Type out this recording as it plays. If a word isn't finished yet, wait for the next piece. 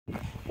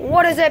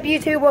What is up,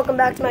 YouTube? Welcome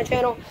back to my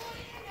channel.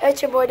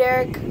 It's your boy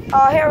Derek.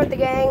 Here with the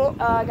gang.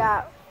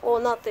 Got, well,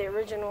 not the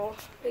original.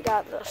 We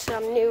got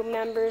some new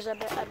members. I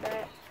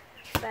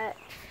bet.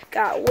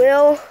 Got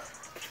Will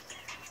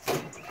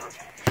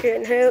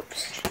shooting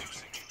hoops.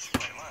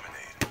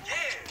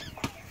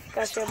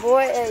 Got your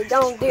boy. Hey,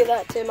 don't do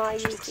that to my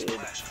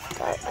YouTube.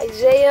 Got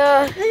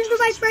Isaiah. This is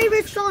my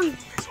favorite song.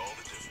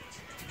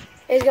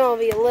 It's gonna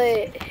be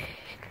lit.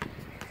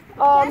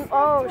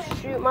 Oh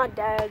shoot, my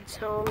dad's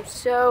home,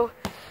 so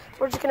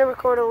we're just gonna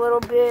record a little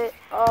bit.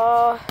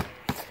 Hope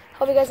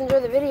you guys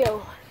enjoy the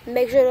video.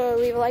 Make sure to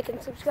leave a like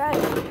and subscribe.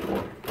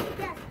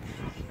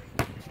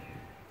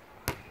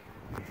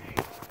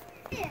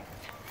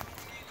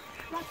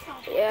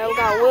 Yeah, we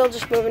got Will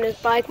just moving his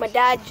bike. My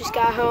dad just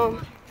got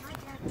home.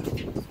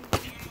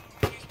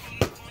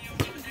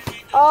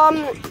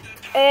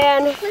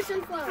 And yeah,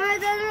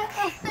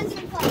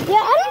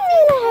 I don't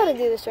really know how to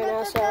do this right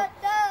now,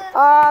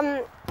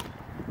 so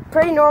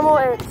pretty normal.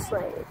 It's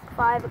like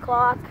 5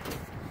 o'clock.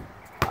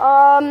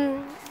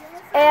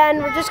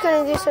 And we're just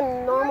gonna do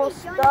some normal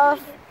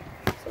stuff.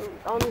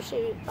 Some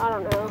shit, I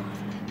don't know.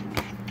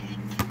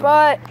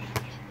 But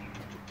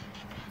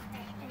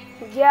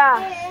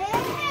yeah.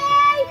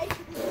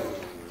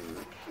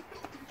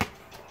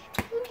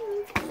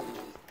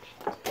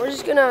 We're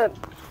just gonna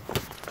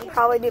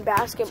probably do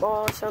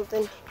basketball or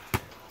something.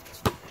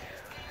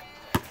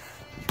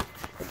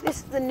 This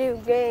is the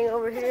new gang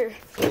over here.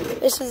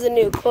 This is the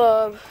new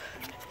club.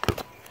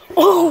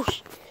 Oh,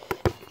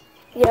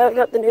 yeah, I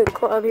got the new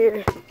club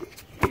here.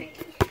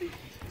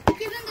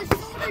 Give him the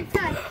shoulder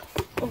touch.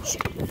 Oh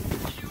shit!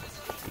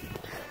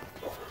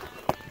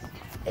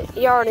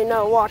 You already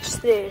know. Watch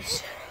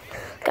this.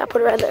 Gotta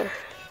put it right there.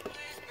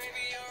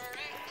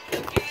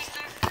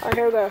 All right,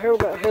 here we go. Here we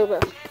go. Here we go.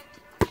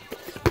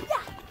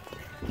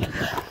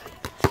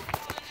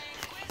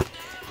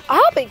 I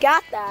hope he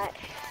got that.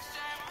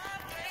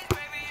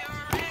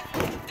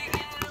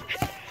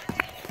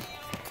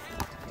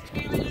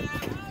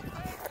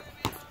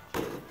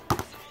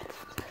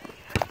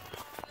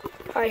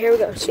 All right, here we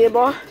go. See the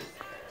ball?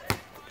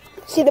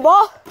 See the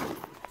ball?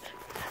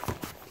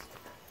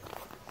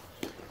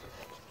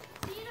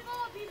 See the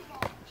ball, beat the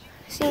ball.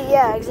 See,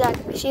 yeah,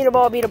 exactly. See the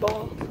ball, beat the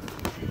ball.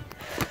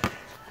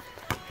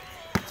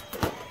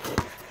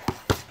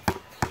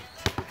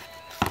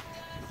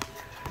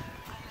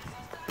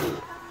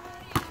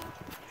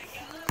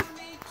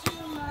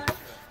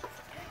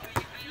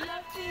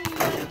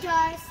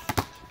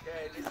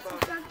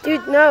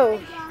 Dude, no.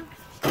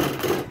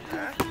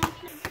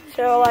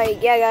 So,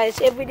 like, yeah, guys,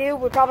 if we do,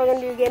 we're probably going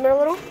to do Gamer a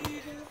little.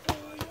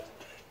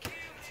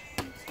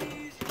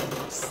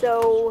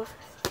 So,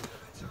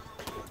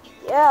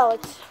 yeah,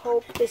 let's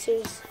hope this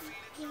is...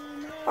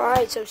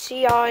 Alright, so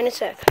see y'all in a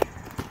sec.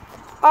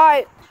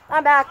 Alright,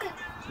 I'm back.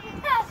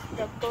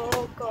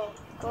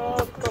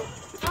 Go.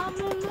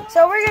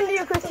 So, we're going to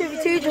do a quick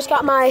 2v2. Just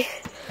got my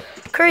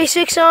Curry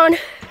 6 on.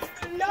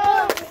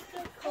 No.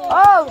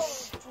 Oh,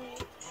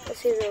 let's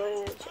see the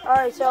lineage.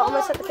 Alright, so I'm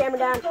going to set the camera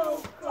down.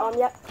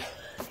 Yep.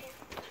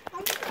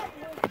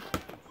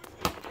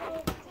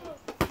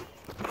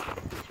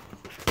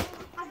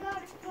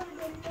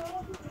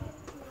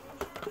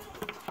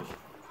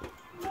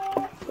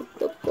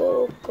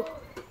 Go.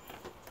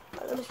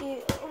 Let me see.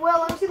 Well,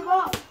 let me see the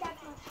ball.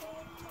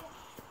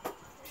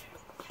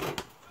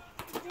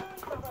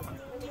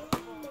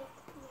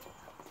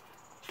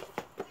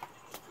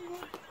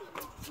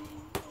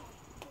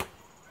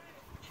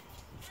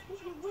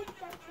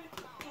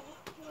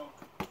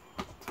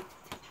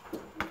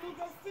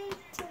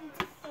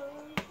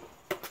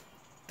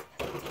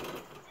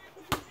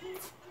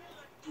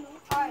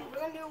 Alright, we're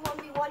gonna do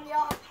 1v1,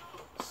 y'all.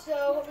 So,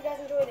 hope you guys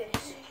enjoy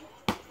this.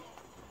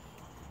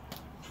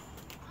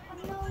 I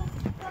know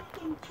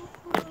nothing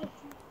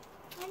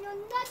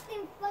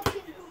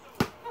fucking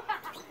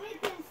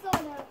baking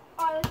soda.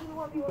 Alright, let's do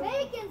 1v1.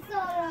 Baking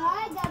soda.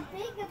 I got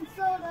baking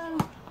soda.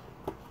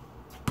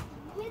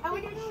 With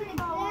the food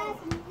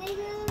fast,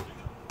 nigga.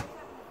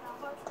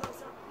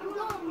 I'm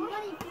going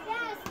money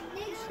fast,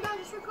 nigga. No,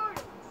 just record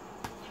it.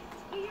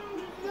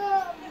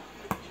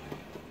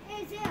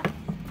 Hey, Sam.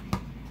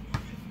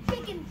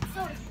 Baking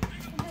soda.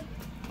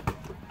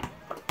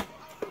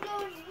 I'm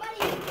going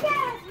money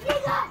fast,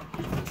 nigga.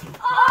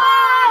 Oh!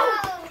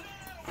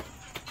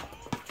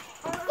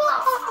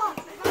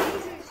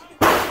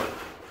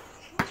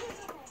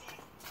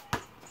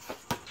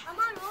 I'm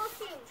on roll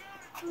team.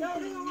 No,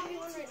 we're doing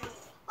 1v1 right now.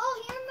 Oh,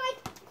 here's my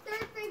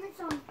third favorite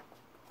song.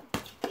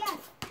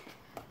 Yes.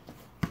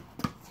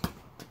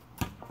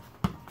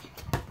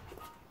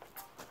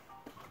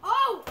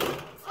 Oh!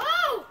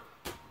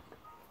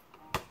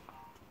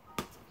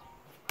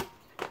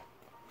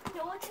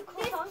 No one's too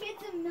close. This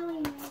kid's a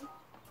millionaire.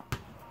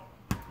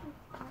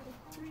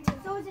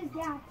 So is his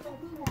dad.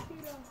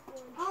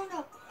 Oh no.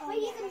 But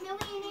he's a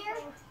millionaire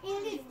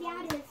and his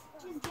dad is.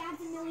 His dad's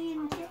a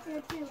millionaire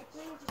too.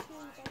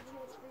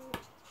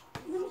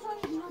 Let me show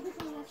you another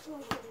thing that's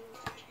cool.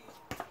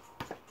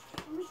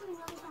 Let me show you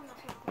another song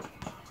that's cool.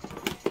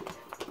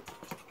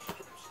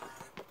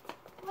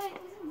 Wait,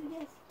 this is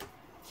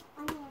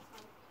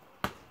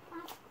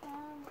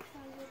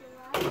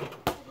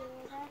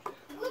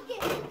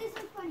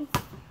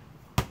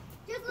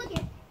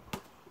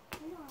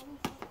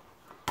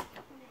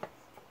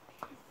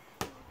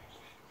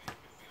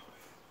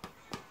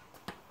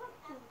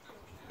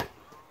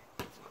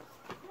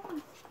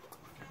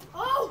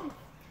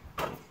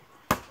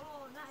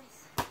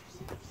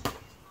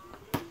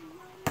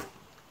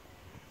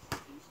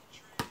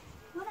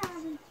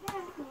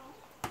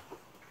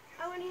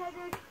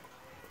dude.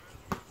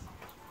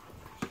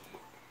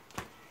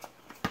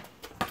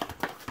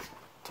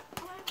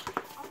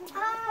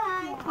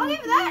 Hi. I'll give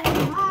you that.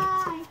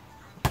 Hi.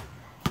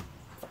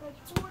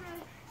 That's 4 to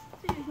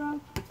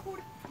 2. 4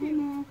 to 2. Hey,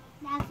 man.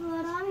 That's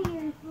what I'm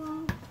here for.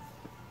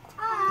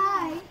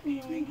 Hi.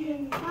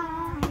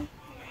 Hi.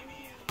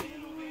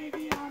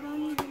 I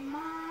don't even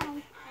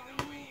mind.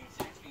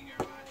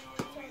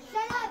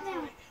 Shut up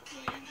now.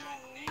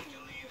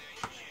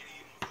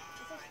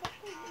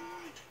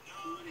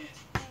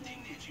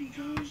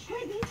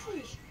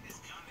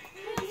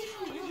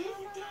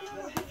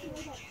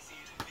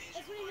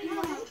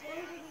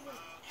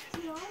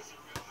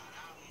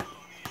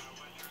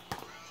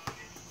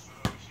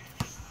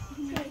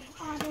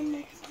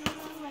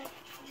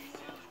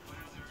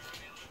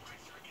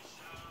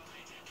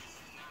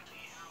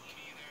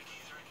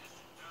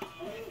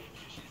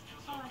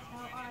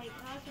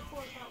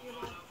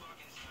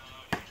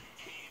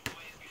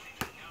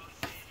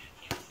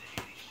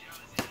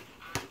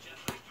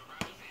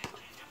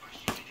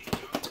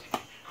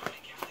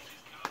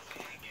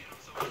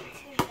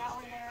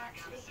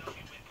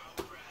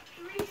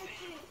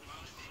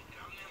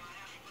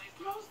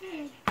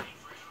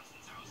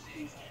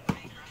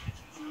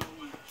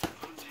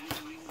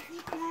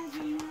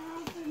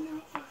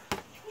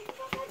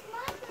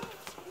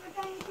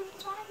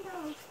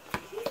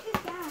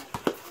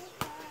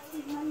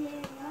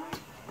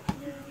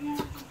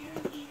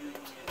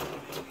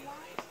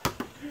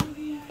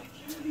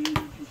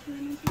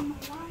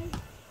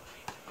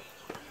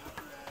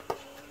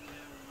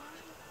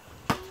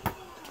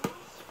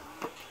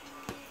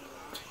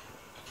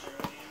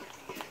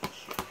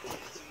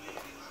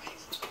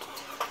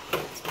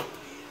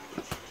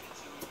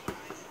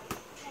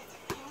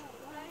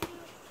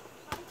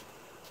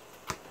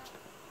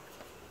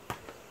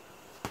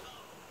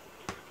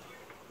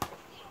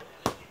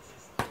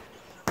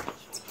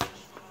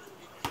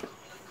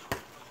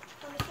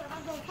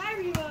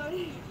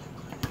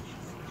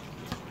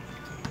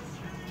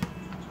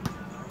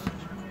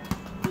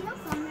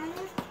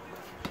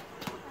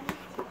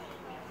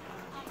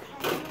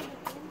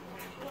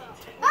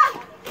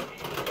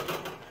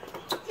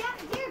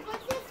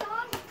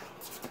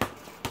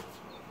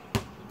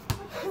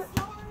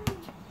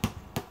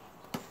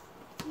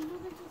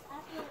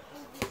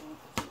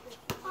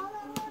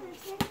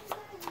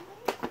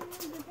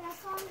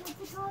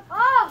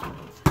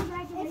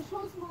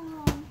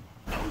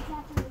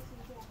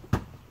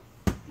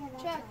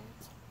 Check.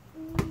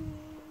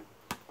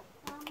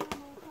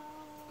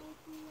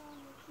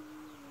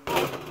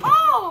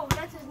 Oh,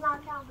 that does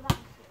not count for that.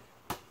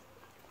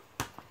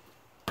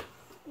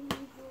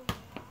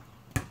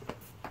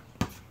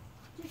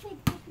 Just say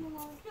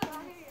Pokemon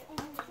and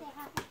then say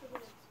happy for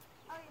this.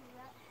 I'll give you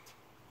that.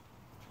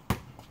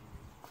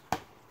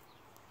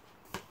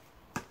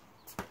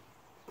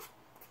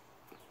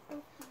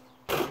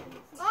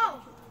 Oh,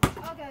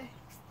 okay.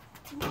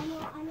 I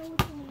know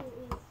which one it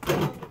is.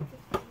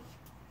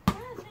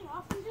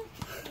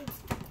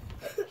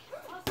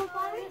 Also,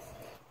 Paris?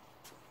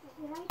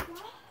 Did I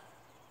try?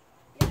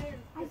 Yeah, here.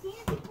 I've seen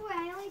it before. I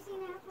only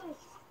seen it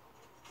twice.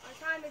 Our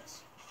time it's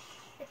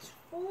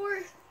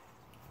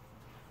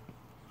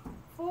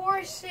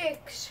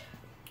 4:06.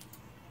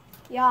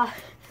 Yeah.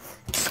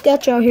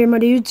 Sketch out here, my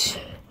dudes.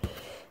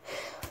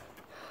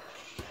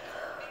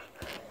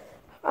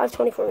 I have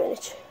 24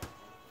 minutes.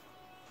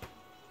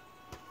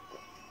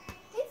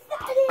 It's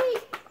Daddy!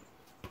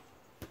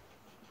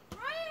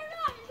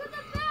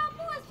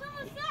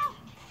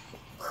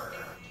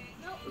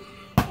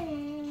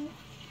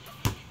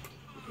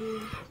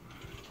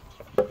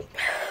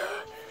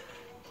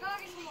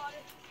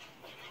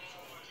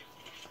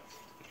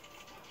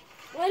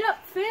 Wait up,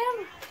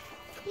 fam.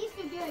 He's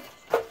so good.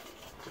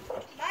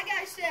 My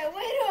guy said,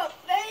 wait up,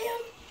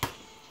 fam.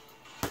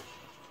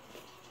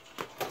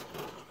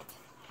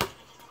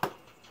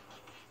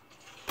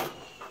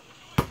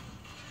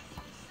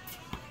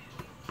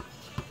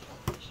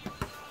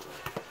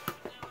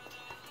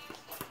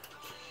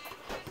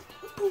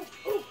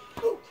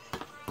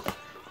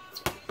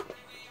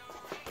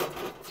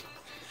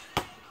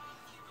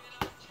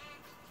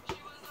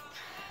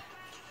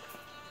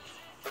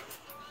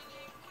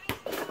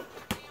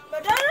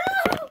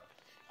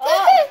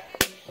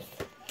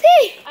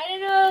 I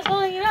didn't know I was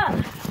holding it up.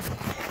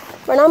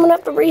 But I'm gonna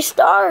have to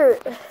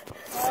restart. No.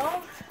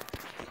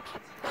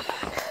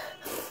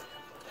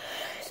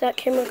 Is that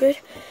camera good?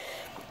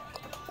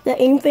 That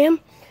aim fam?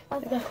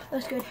 Okay,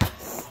 that's good.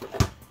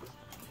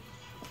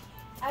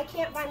 I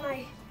can't find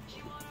my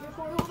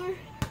record holder,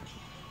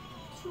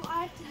 so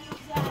I have to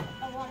use that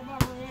a water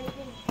bottle or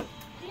anything.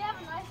 Do you have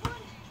a nice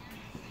one?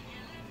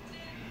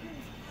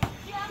 Do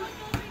you have like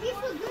those He's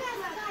so good at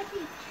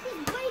sniping.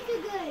 He's way too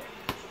good.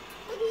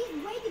 Look, he's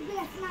way too good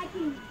at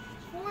sniping.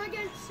 4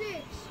 against 6.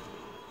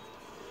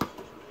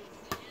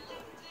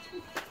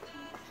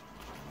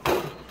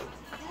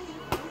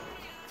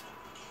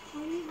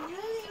 And he's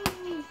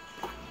really... Is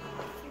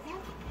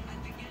that...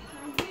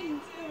 My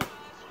goodness, good.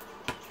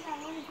 Yeah, I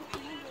want to get the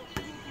number.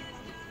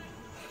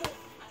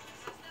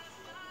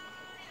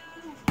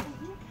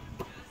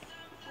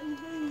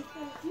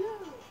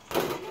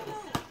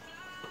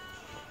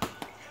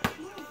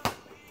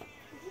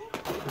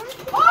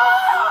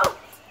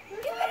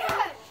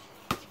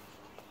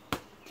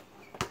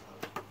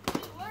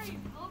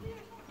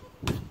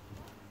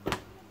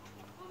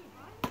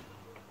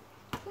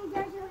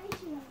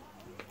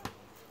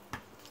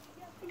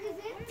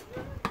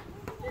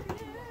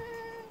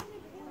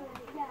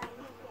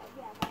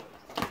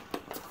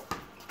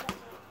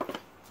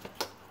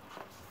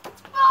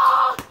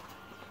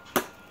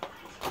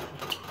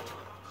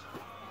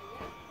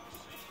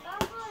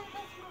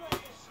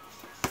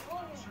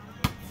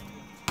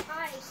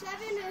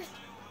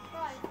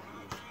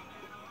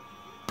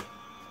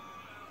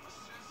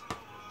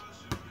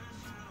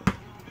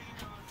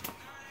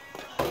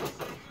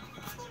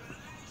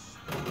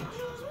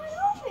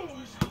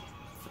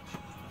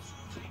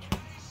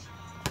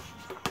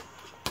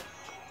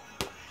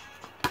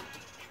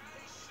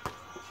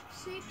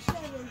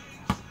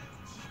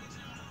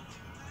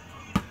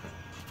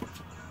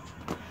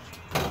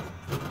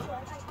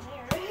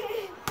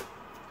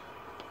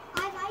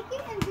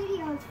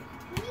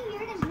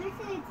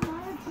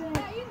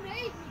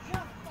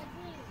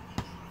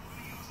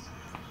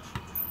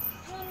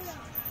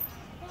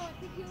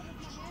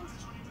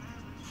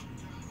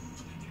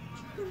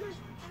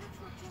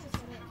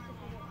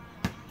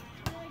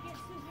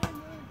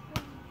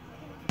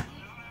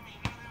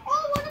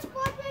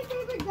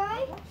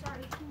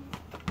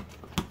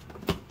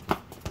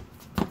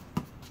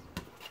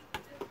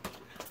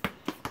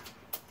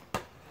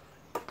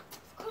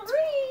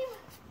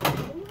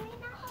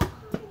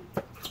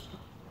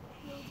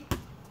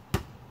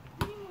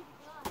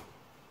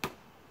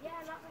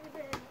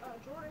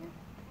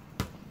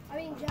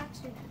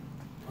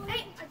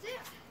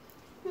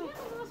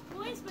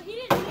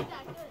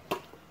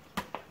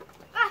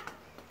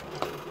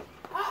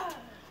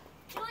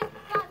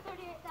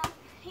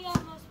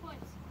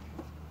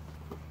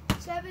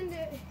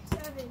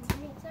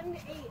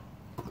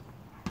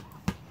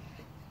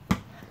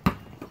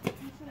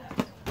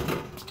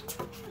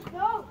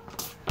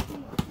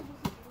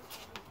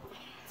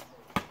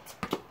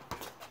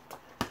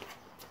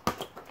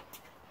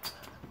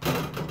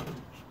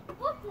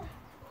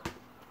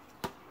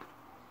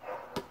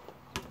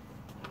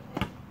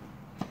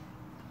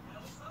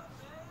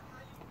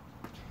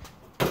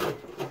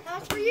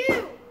 That's for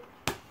you.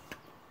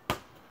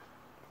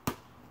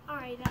 All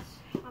right, I'm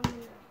gonna give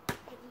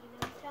you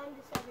another 10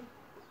 to 7.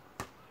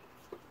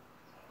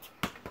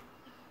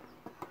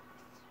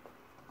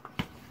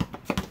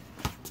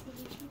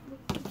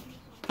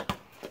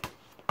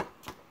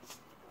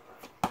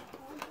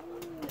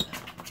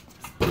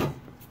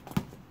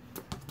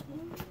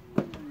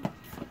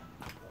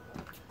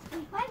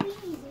 My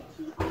beanie's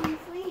itchy,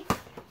 honestly.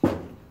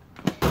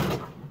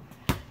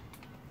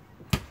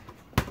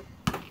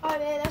 All right,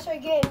 man, that's our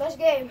game. That's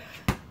game.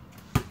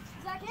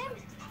 Is that him?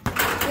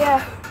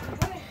 Yeah.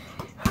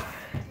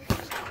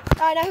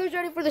 All right, now who's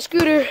ready for the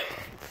scooter?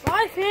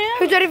 Bye, fam.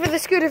 Who's ready for the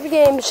scooter for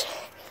games?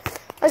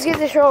 Let's get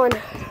this rolling.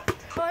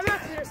 Oh, I'm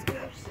not good at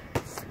scooters.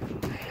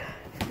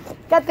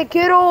 Got the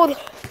good old,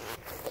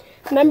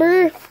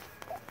 remember?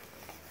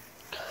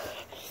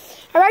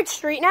 All right,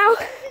 street now.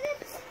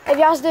 If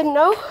y'all didn't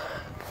know,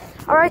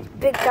 all right,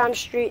 big time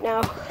street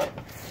now.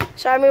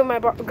 So I moved my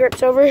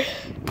grips over.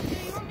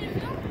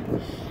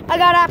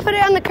 I put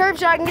it on the curb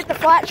so I can get the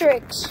flat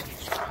tricks.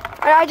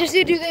 All right, I just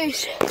need to do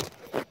this.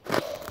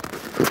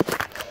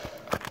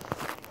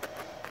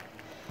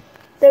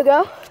 There we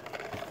go.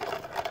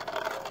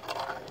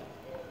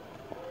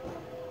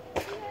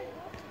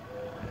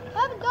 I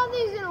haven't done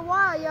these in a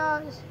while,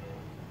 y'all.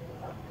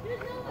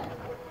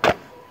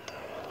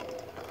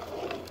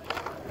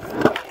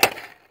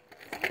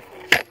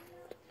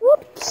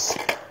 Whoops.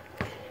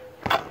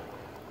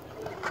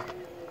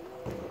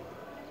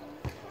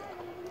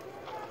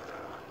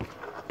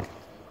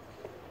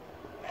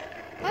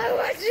 Oh,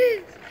 watch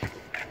it.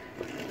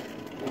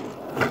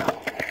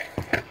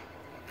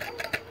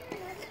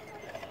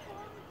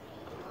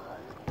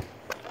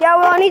 Yeah,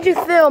 well, I need you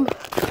to film.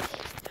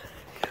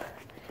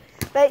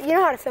 But you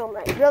know how to film,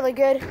 right? Really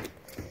good.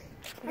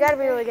 You gotta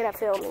be really good at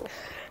filming.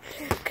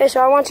 Okay,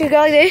 so I want you to go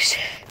like this.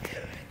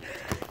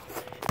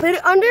 Put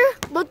it under,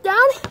 look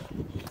down,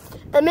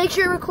 and make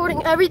sure you're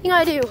recording everything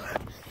I do.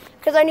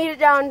 Because I need it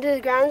down to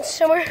the ground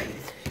somewhere.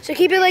 So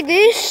keep it like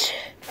this,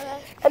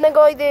 and then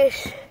go like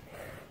this.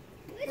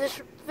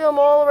 Just film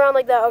all around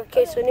like that.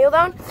 Okay, so kneel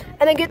down,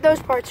 and then get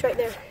those parts right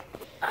there.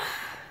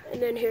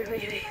 And then here,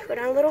 wait, go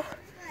down a little.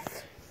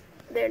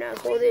 There, now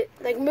hold it,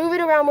 like move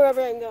it around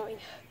wherever I'm going.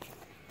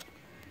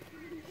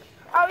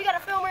 Oh, we got a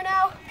filmer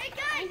now. Hey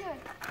guys!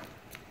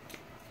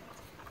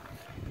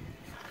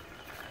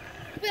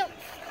 Bill.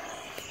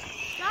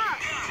 Stop.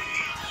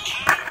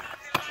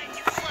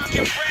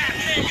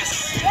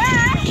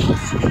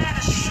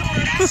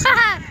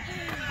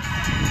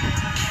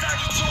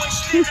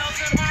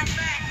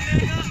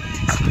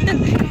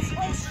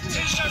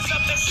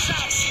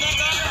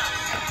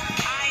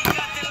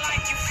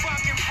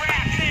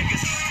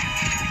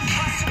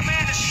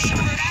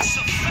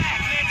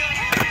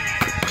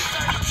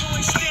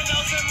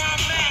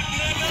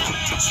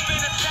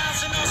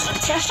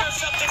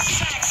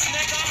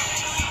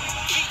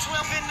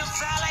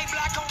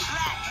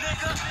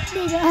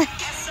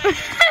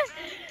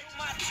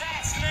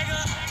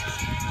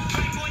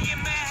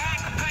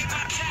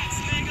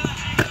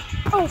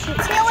 Oh, shit.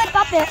 Tail whip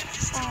up it.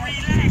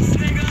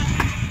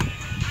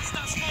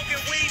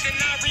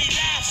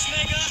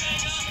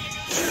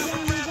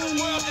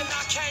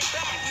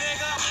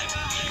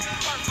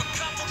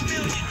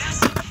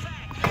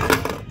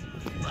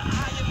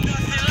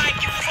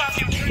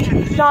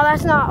 No,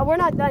 that's not. We're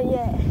not done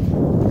yet.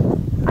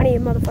 I need a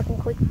motherfucking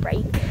quick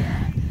break.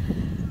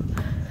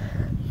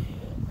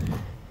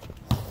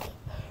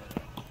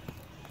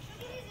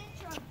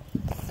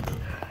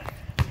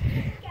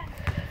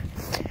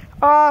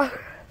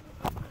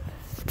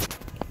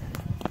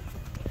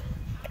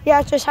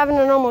 Yeah, just having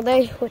a normal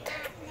day with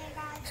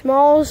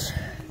smalls,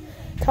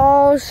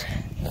 talls.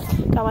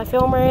 Got my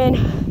filmer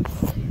in.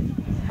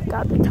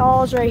 Got the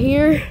talls right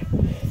here.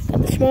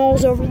 Got the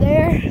smalls over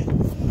there.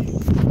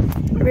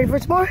 Ready for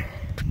some more?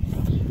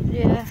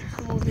 Yeah,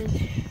 I'm all good.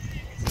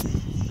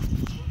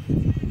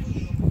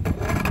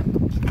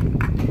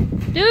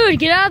 Dude,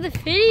 get out of the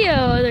video,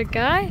 other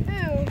guy.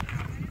 Ew.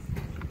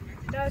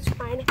 No, it's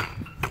fine.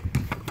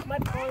 My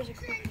paws are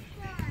crooked.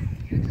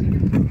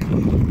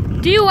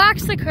 Do you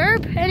wax the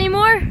curb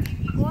anymore?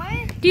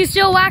 What? Do you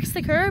still wax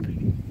the curb?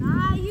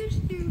 I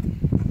used to.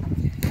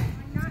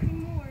 Not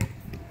anymore.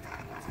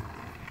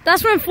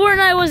 That's when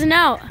Fortnite wasn't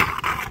out.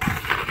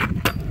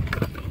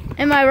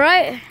 Am I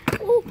right?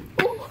 Ooh,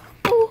 ooh,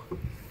 ooh.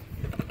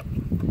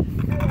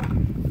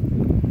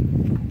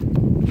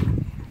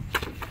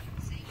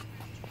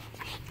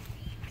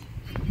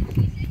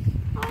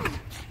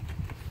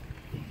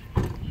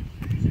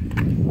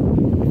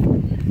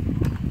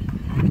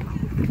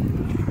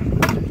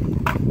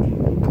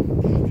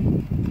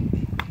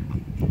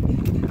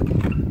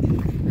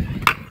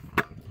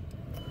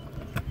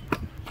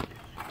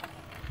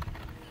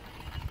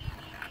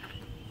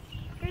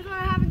 Here's what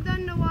I haven't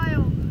done in a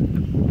while.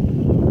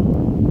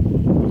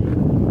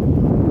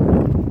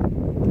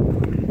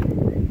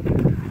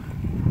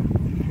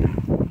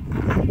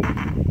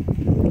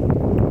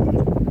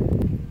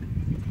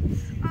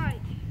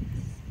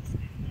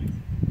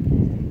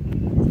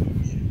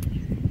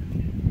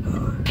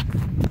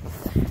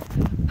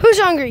 Who's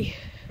hungry?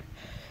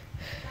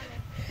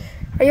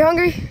 Are you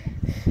hungry?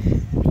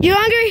 You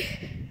hungry?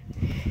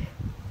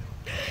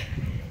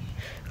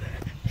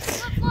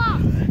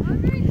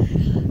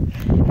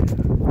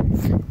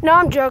 No,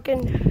 I'm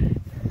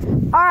joking.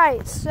 All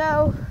right,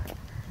 so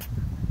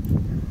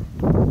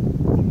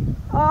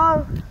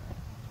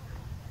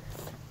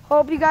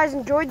hope you guys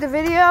enjoyed the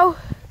video.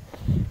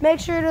 Make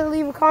sure to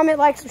leave a comment,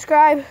 like,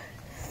 subscribe,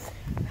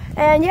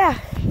 and yeah.